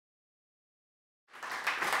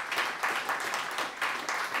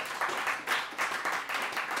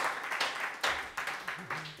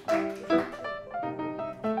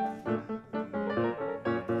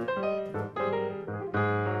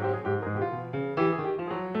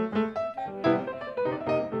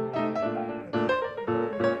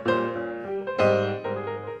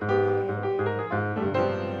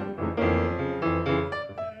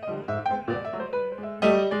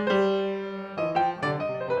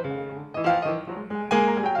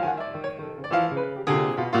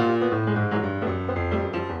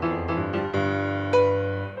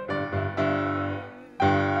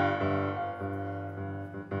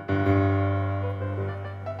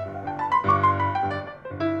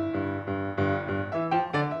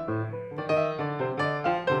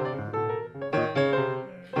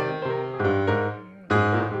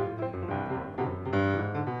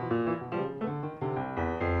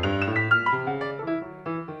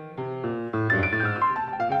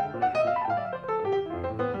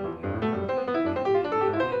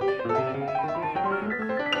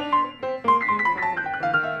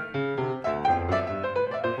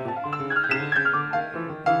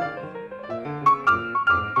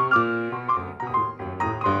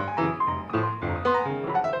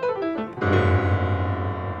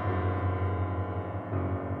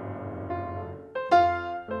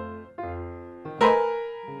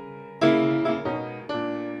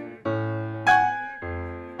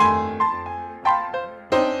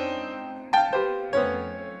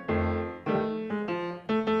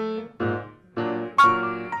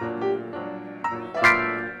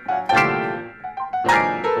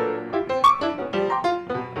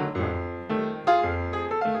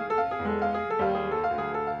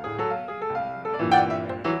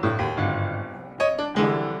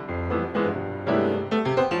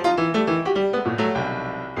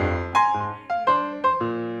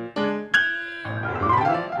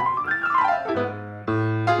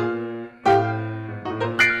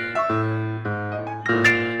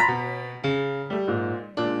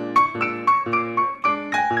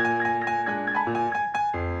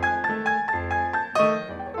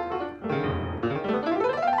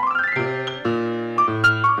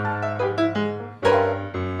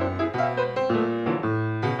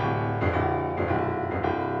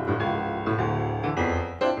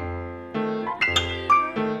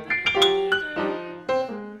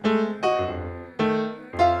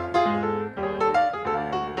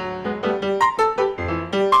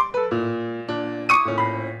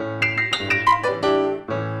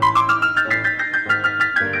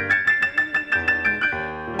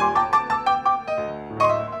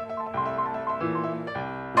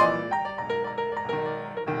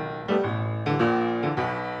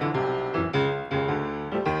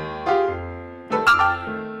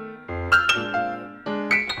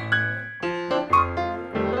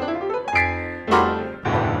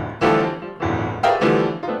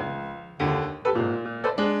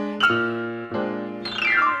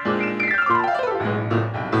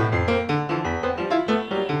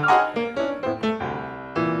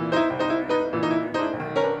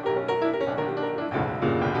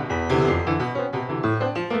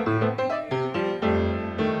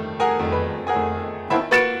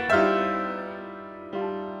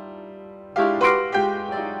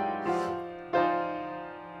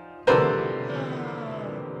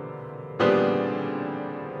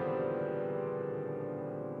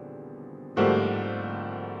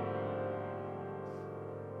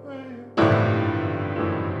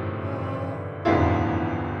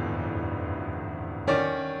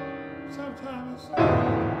Sometimes it's sad.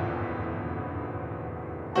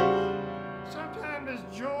 Sometimes it's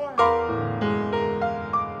joy.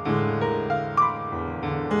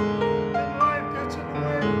 And life gets in the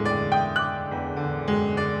way.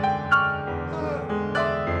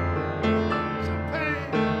 Some pain.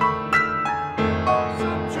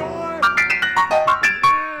 Some joy.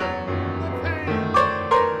 And the pain.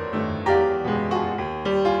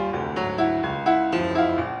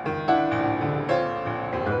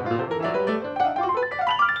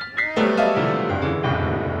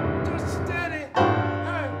 Just steady.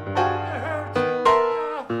 Hey, it hurts. It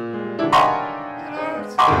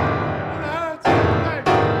hurts. It hurts. Hey.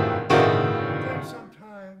 Then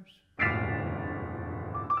sometimes.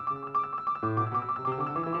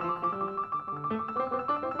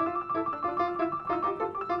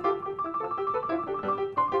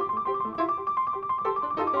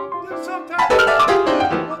 Then sometimes.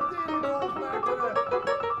 But then it goes back to that.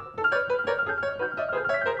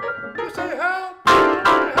 You say help.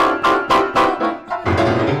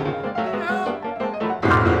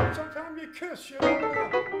 Sometimes you kiss, you know.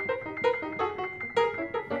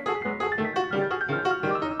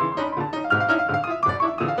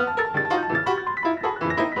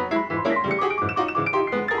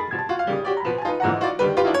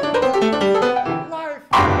 Life.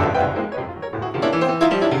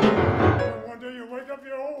 No wonder you wake up,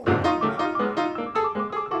 you're old. And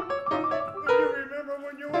you remember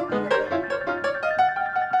when you were a baby.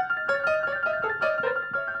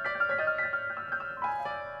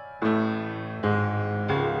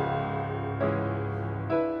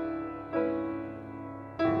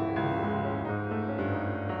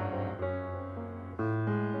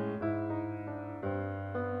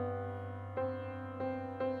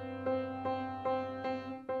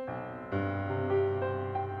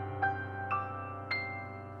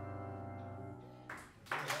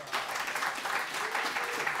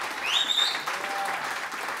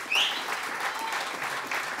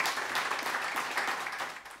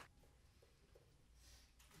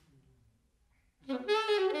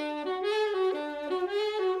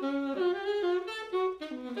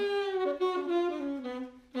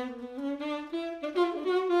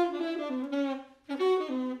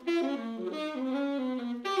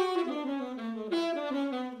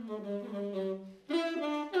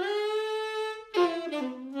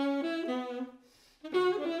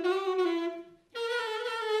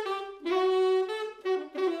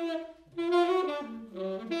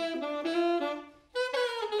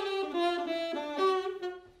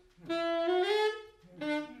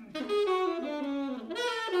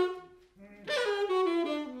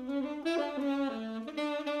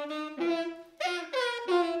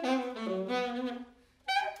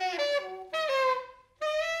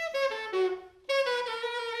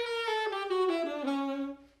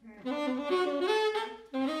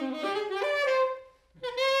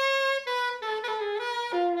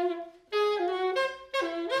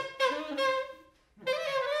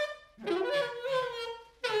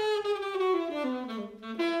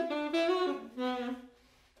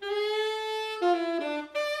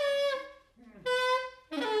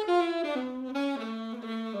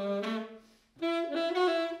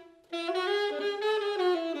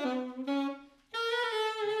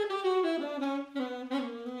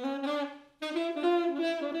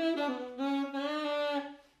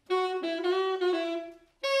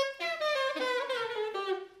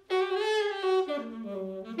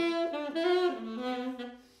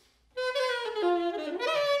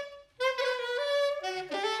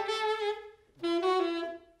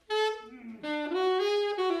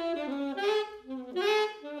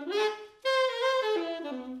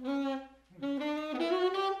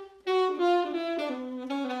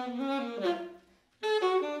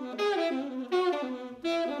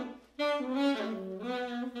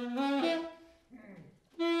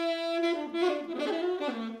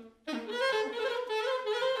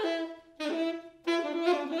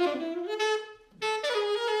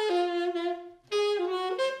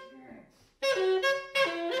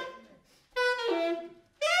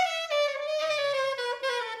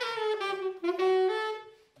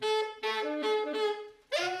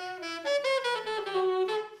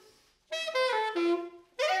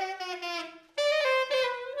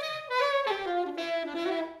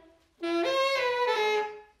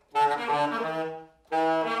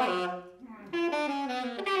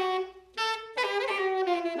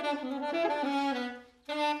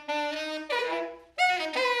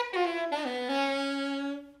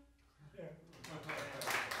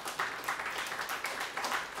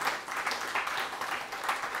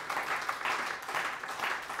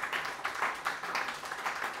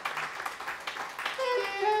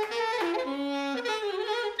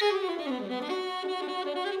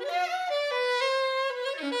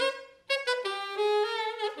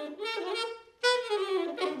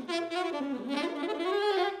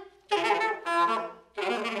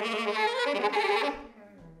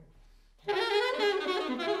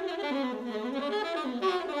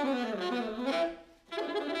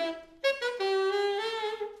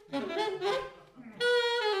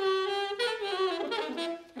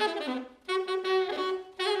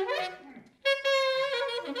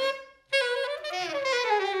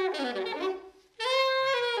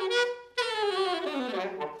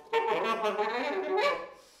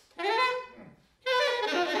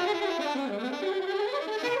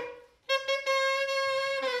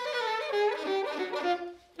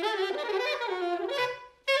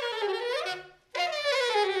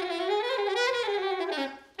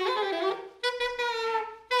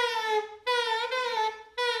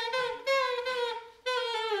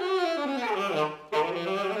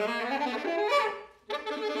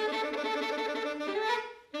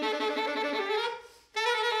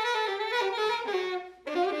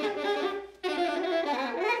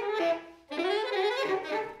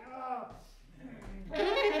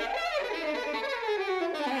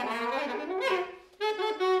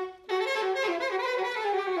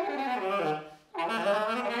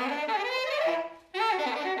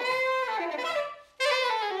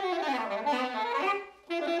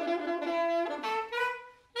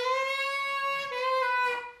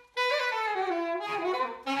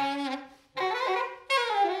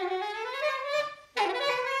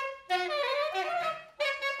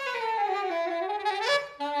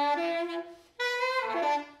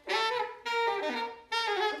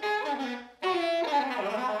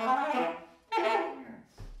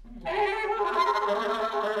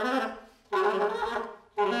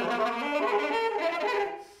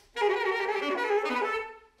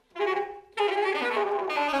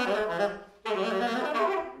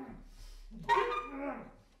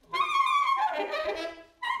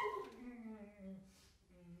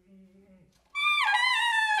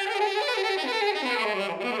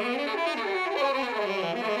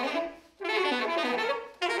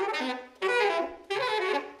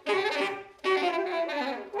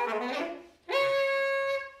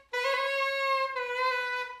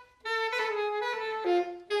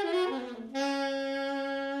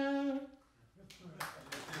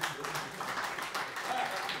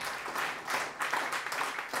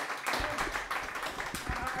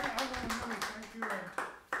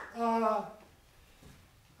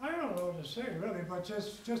 Say really, but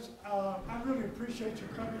I really appreciate you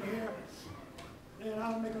coming here, and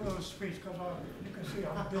I'll make a little speech because you can see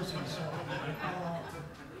I'm busy, so I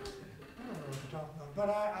don't know what to talk about. But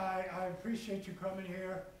I appreciate you coming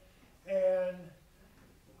here, and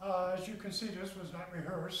as you can see, this was not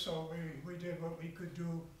rehearsed, so we did what we could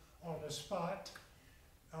do on the spot.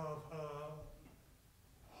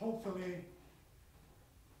 Hopefully,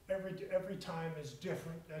 every time is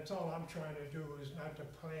different. That's all I'm trying to do, is not to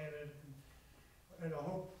plan it. And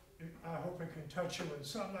I hope it can touch you in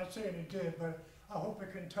something. I'm not saying it did, but I hope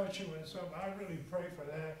it can touch you in something. I really pray for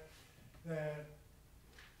that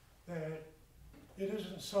it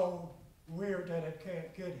isn't so weird that it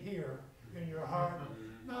can't get here in your heart.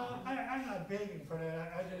 No, I'm not begging for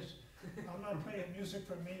that. I'm not playing music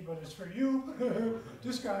for me, but it's for you.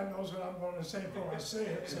 This guy knows what I'm going to say before I say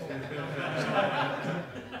it. So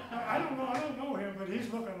I don't know him, but he's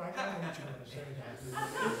looking like I know what you're going to say.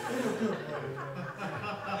 In a good way.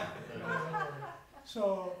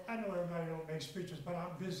 So I know everybody don't make speeches, but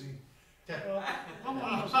I'm busy. I'm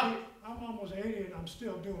almost 80 and I'm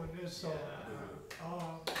still doing this. So.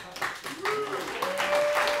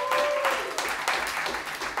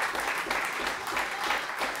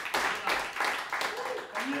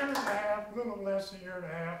 A little less than a year and a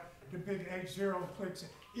half, the big 80 clicks.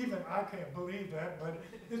 Even I can't believe that, but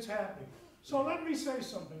it's happening. So let me say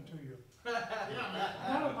something to you.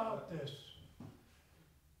 What about this?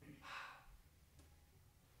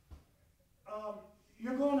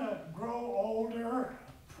 You're going to grow older,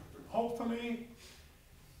 hopefully,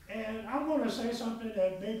 and I'm going to say something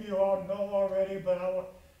that maybe you all know already, but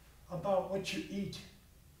about what you eat.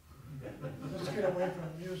 Let's get away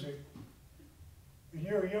from music. When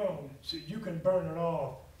you're young, so you can burn it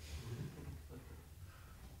off.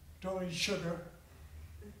 Don't eat sugar.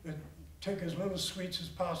 Take as little sweets as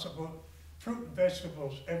possible. Fruit and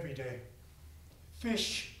vegetables every day.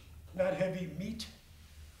 Fish, not heavy meat,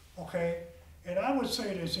 okay? And I would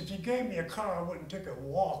say this, if you gave me a car, I wouldn't take a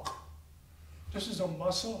walk. This is a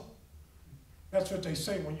muscle. That's what they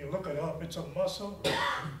say when you look it up, it's a muscle.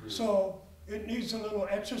 So it needs a little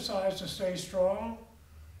exercise to stay strong.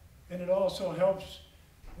 And it also helps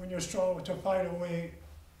when you're strong to fight away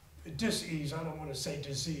dis-ease. I don't want to say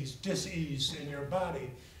disease, dis-ease in your body.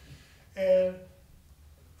 And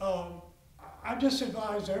I just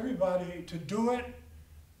advise everybody to do it.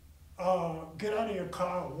 Get out of your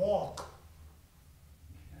car and walk.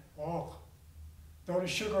 Walk. Throw the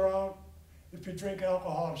sugar out. If you drink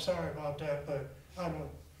alcohol, I'm sorry about that, but I don't.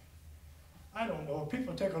 I don't know,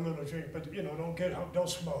 people take a little drink, but you know, don't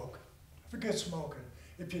smoke. Forget smoking.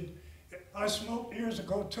 I smoked years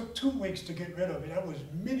ago, it took 2 weeks to get rid of it. That was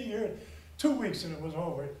many years, 2 weeks and it was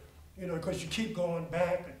over. You know, because you keep going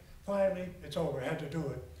back, and finally it's over, I had to do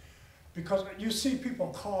it. Because you see people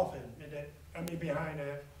coughing, behind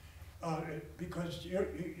that, because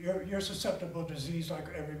you're susceptible to disease like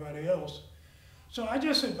everybody else. So I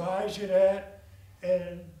just advise you that,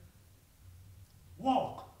 and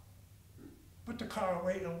walk. Put the car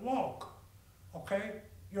away and walk, okay?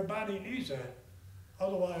 Your body needs that.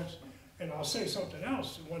 Otherwise, and I'll say something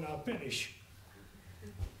else when I finish.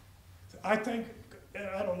 I think,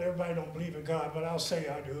 I don't know, everybody don't believe in God, but I'll say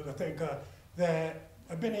I do. I thank God that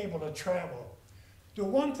I've been able to travel. The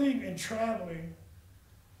one thing in traveling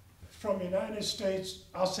from the United States,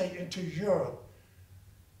 I'll say into Europe,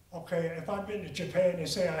 okay, if I've been to Japan, they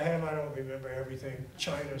say I have, I don't remember everything,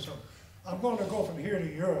 China or something. I'm going to go from here to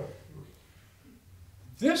Europe.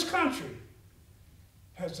 This country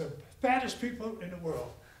has the fattest people in the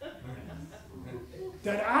world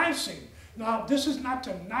that I've seen. Now, this is not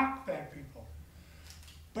to knock fat people,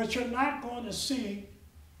 but you're not going to see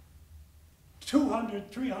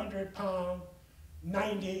 200, 300-pound,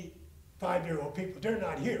 95-year-old people. They're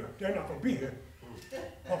not here. They're not going to be here.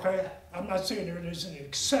 Okay? I'm not saying there is an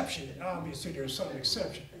exception. Obviously, there's some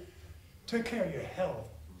exception. Take care of your health.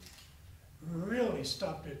 Really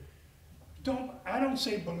stop it. I don't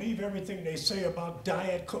say believe everything they say about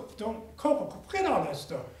diet Coke. Forget all that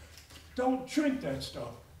stuff. Don't drink that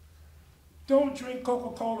stuff. Don't drink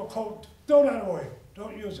Coca-Cola, Coke. Throw that away.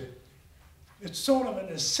 Don't use it. It's sort of an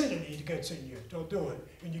acidity that gets in you. Don't do it.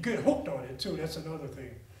 And you get hooked on it too. That's another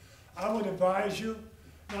thing. I would advise you.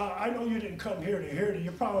 Now, I know you didn't come here to hear it.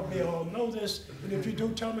 You probably all know this. And if you do,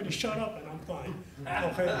 tell me to shut up and I'm fine.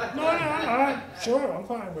 Okay? No, sure, I'm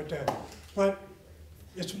fine with that. But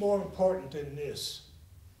it's more important than this.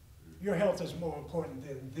 Your health is more important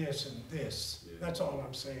than this and this. That's all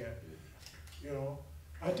I'm saying. You know,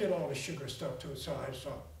 I did all the sugar stuff too, so I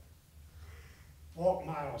saw. Walk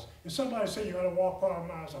miles. If somebody said you're going to walk 5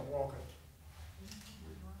 miles, I'm walking.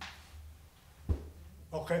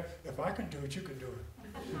 Okay, if I can do it, you can do it.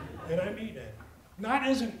 And I mean that. Not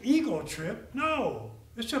as an ego trip, no.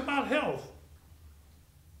 It's about health.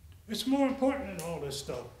 It's more important than all this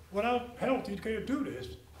stuff. Without health, you can't do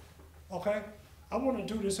this. Okay? I want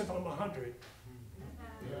to do this if I'm 100.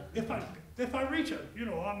 If I reach it, you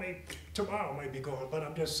know, tomorrow I may be gone, but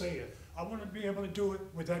I'm just saying, I want to be able to do it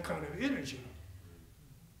with that kind of energy.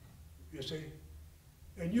 You see?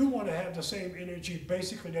 And you want to have the same energy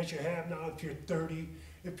basically that you have now if you're 30,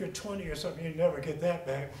 if you're 20 or something, you never get that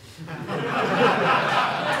back.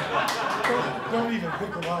 don't even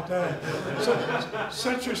think about that. So,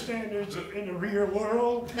 set your standards in the real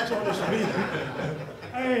world, so to speak.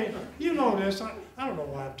 Hey, you know this. I don't know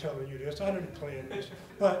why I'm telling you this. I didn't plan this.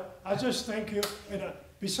 But I just thank you. And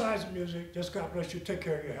besides the music, just God bless you. Take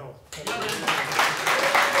care of your health.